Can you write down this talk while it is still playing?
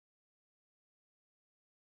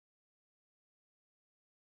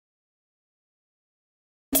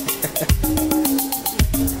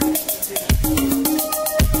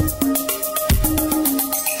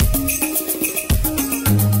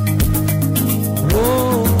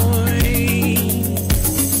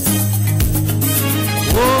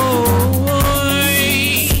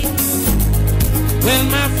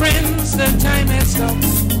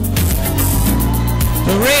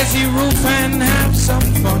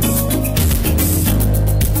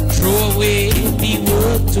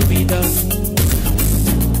done.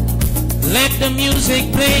 Let the music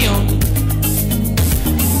play on.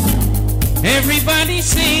 Everybody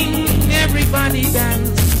sing, everybody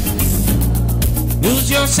dance. Lose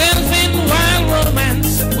yourself in wild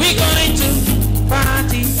romance. We're going to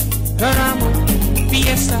party, caramo,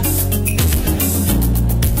 fiesta.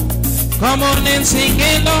 Come on and sing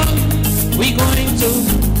along. We're going to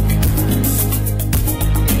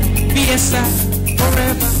fiesta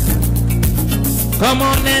forever. Come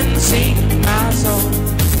on and sing our song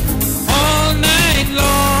all night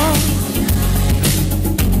long.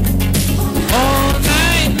 All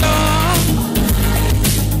night long.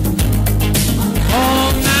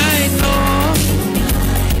 All night long.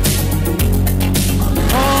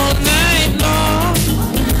 All night long.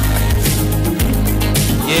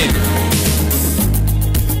 Yeah.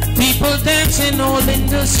 People dancing all in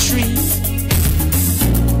the street.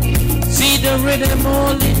 See the rhythm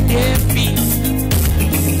all in their feet.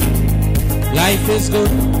 Life is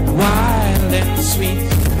good, wild and sweet.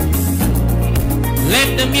 Let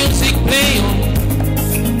the music play on.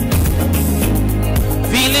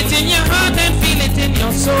 Feel it in your heart and feel it in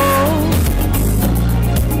your soul.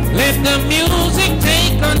 Let the music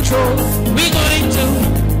take control. We're going to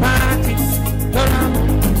party, caramo,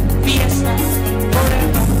 fiesta,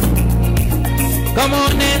 forever. Come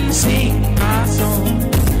on and sing our song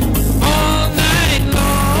all night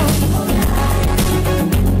long.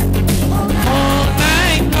 All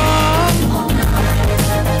night long.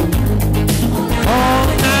 All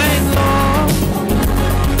night long.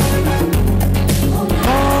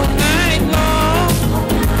 All night long.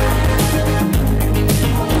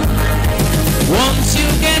 Once you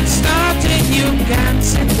get started, you can't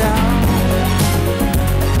sit down.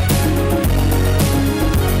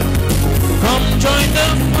 Come join the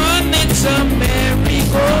fun, it's a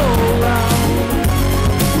merry-go-round.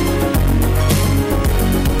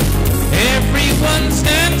 Everyone's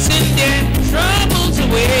dancing their troubles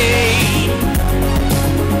away.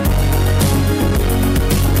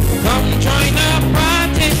 Come join our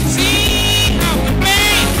party, see how we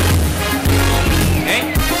play. Hey,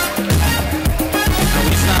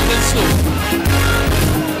 we started slow.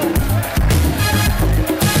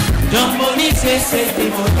 Jambolise se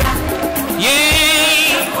demoya. Yeah.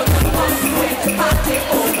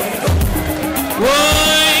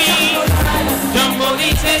 Boy,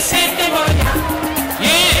 Jambolise se demoya.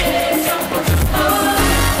 Yeah.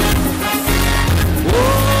 Oh,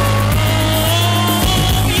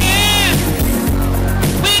 yeah.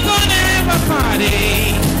 We're gonna have a party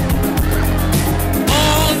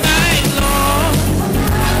all night long.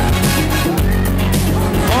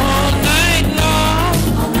 All night long.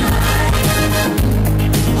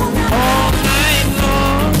 All night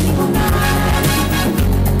long.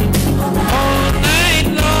 All night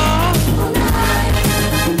long.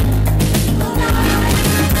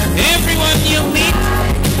 Everyone you meet,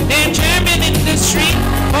 they're jamming in the street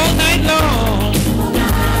all night long.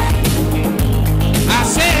 I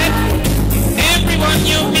said, everyone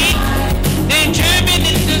you meet, they're jamming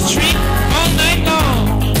in the street all night long.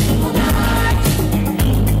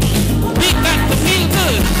 We got to feel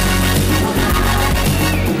good.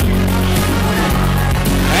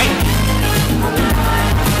 Right?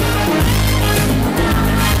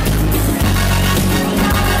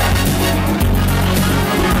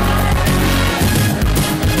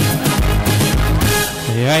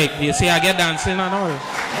 Right, you see I get dancing and all.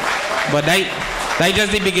 But that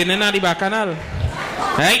just the beginning of the bacchanal.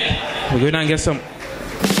 Right? We're going to get some.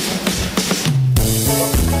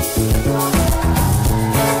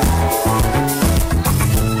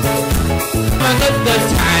 A good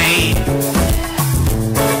time.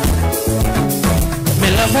 Me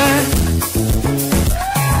lover,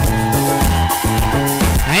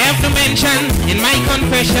 I have to mention in my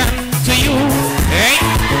confession to you, right?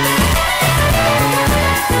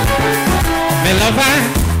 Me lover,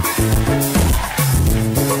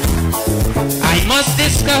 I must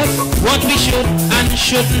discuss what we should and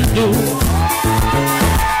shouldn't do.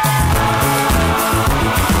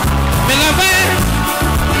 Me lover,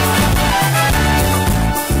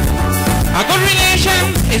 a good relation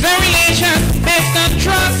is a relation based on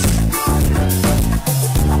trust.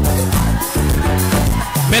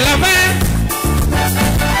 Me lover,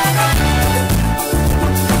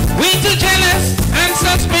 we too jealous and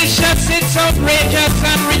suspicious. It's outrageous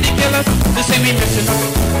and ridiculous to say we messing up.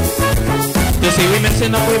 To say we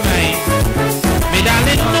messing up with mine. Me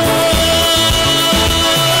darling, no.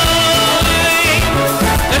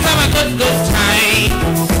 Let's have a good time.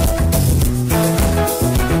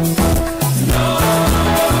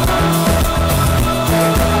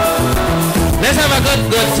 Let's have a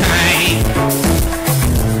good time.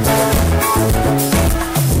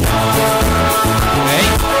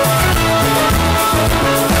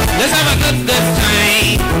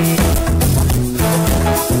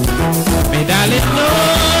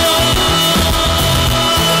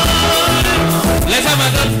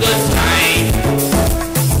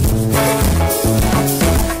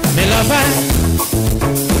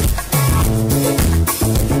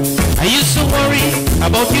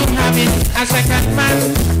 you having a second man.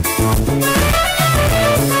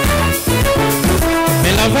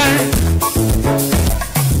 Me lover,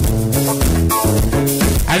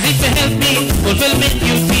 as if to help me fulfill my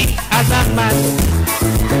duty as a man.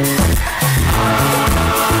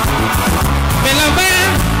 Me lover,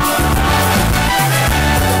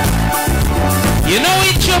 you know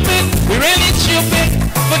it's stupid, we really stupid,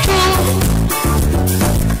 but true.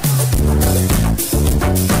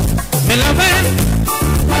 Me lover,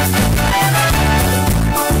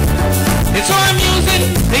 it's so amusing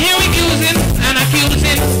to hear we using and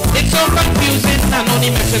accusing. It's so confusing. I'm only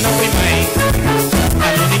messing up with mine.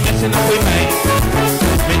 I'm only messing up with mine.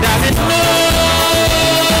 Me darling, no.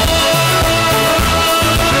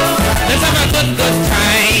 Let's have a good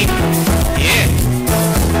time. Yeah.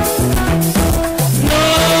 No.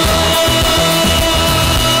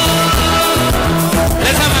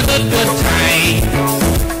 Let's have a good time.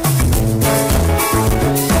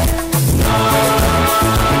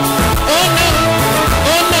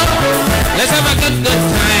 Let's have a good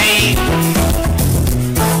time.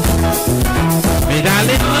 Me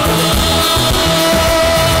darling, no.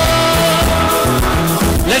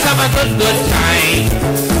 Let's have a good time.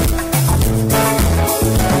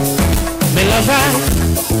 Me lover,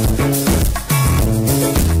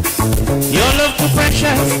 your love too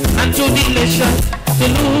precious and too delicious to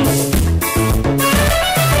lose.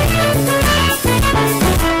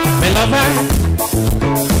 Me lover,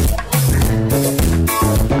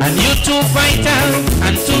 and you too vital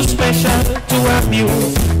and too special to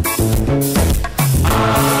abuse.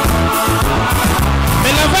 Me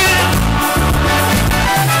lover,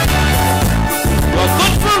 well,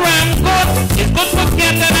 good for ram, good. It's good for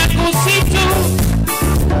cat and I could see too.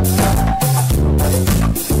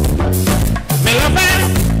 Me lover,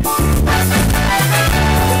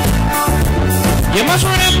 you must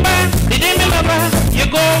remember the day me lover, you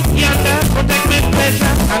go yonder, protect my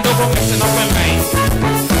pleasure, and don't go messing up my mind.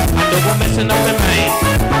 Don't go messing up my mind.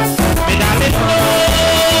 Me darling, no.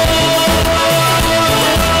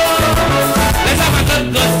 Let's have a good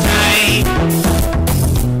time.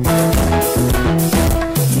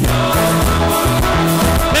 No.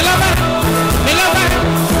 Me lover,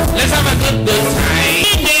 let's have a good time.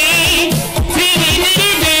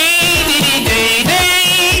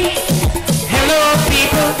 Hello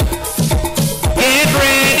people, get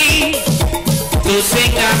ready to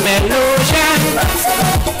sing a melody.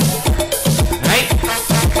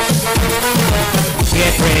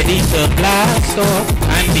 Get ready to blast off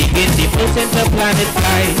and begin the first interplanet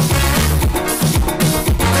flight.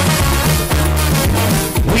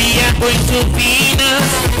 We are going to Venus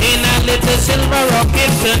in a little silver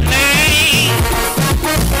rocket tonight.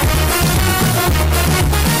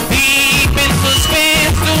 Deep into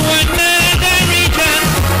space to another region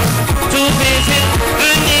to visit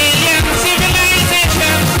an alien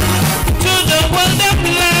civilization. To the world of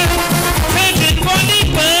love, searching for the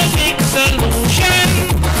perfect solution.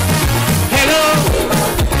 Hello,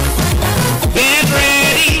 get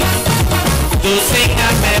ready to sing a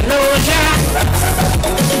melody.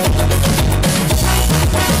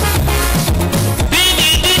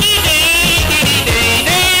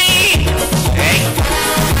 Hey,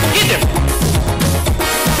 get them.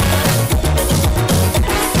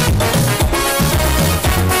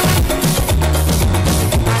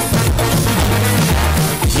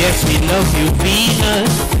 Yes, we love you,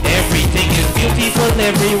 Venus. Everything is beautiful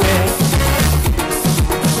everywhere.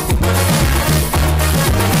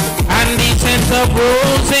 And the scent of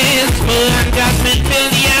roses, myrrh and jasmine fill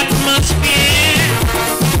the atmosphere.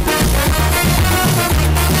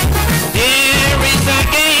 There is a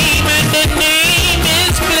game and the name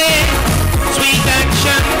is play. Sweet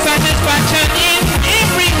action, satisfaction in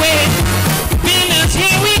every way. Venus,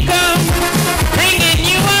 here we come, bringing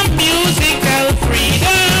you a musical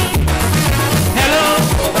freedom. Hello,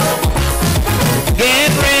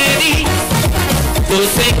 get ready to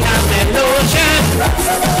sing a melody.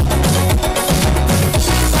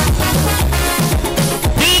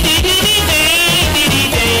 Hey,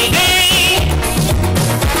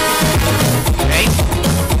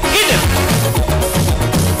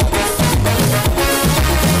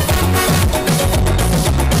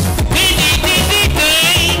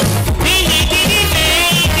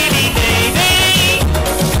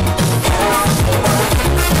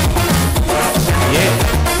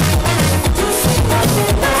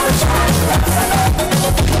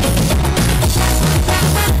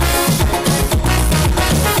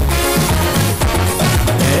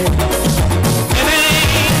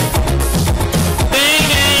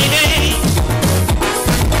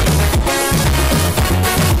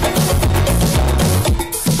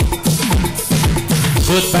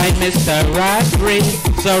 Goodbye, Mr. Raspberry.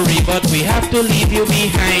 Sorry, but we have to leave you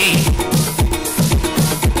behind.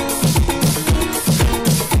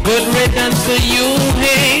 Good riddance to you,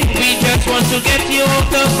 hey. We just want to get you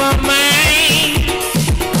out of our mind.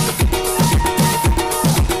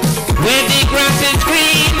 Where the grass is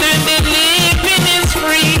green and the living is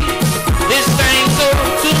free. This time so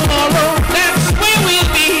tomorrow, that's where we'll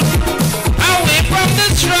be. Away from the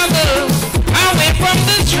struggle, away from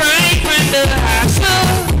the strife and the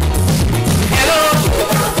hassle. Hello,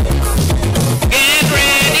 get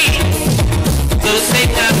ready to sing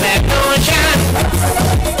the revolution.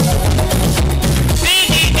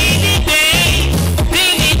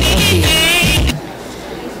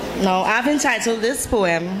 Now, I've entitled this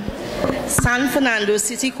poem, San Fernando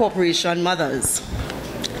City Corporation Mothers.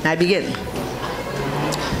 I begin.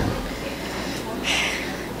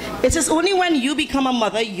 It is only when you become a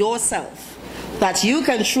mother yourself that you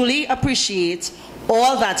can truly appreciate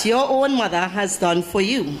all that your own mother has done for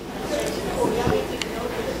you.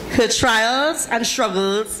 Her trials and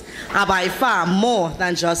struggles are by far more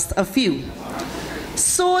than just a few.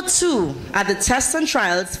 So too are the tests and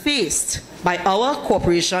trials faced by our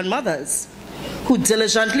corporation mothers, who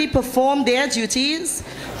diligently perform their duties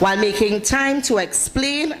while making time to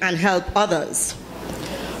explain and help others.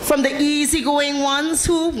 From the easygoing ones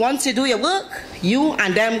who want to do your work, you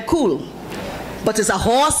and them cool. But it's a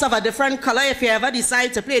horse of a different color if you ever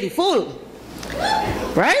decide to play the fool.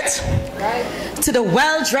 Right? To the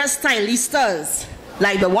well-dressed stylistas,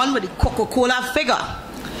 like the one with the Coca-Cola figure.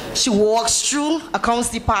 She walks through accounts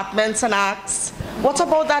departments and asks, what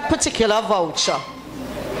about that particular voucher?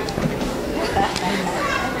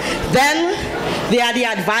 Then there are the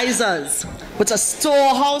advisors with a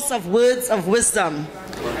storehouse of words of wisdom.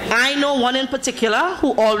 I know one in particular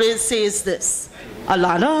who always says this,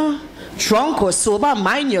 Alana, drunk or sober,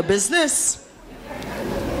 mind your business.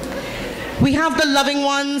 We have the loving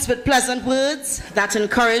ones with pleasant words that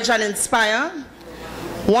encourage and inspire.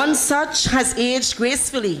 One such has aged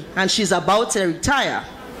gracefully and she's about to retire.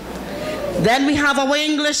 Then we have our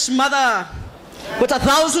English mother with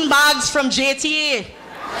 1,000 bags from JTA.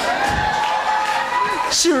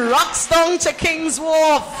 She rocks down to King's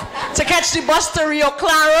Wharf to catch the bus to Rio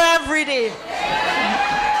Claro every day.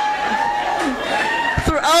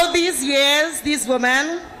 Throughout these years, these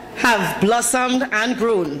women have blossomed and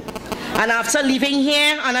grown. And after leaving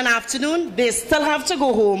here on an afternoon, they still have to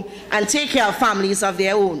go home and take care of families of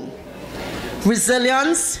their own.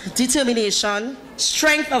 Resilience, determination,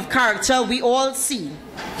 strength of character we all see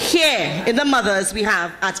here in the mothers we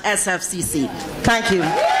have at SFCC. Thank you.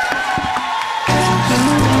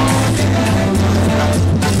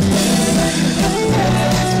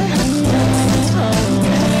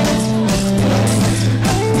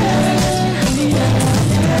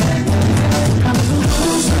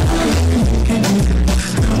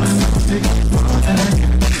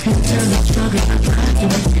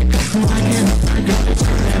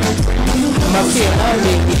 Matilda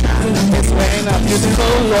lady is wearing a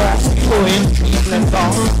beautiful flowing evening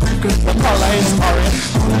gown. The color is orange,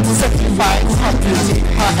 signifies her beauty,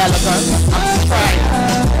 her elegance, and pride.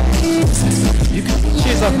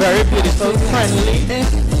 She's a very beautiful, friendly,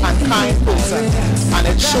 and kind person, and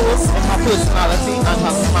it shows in her personality and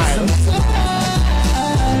her smile.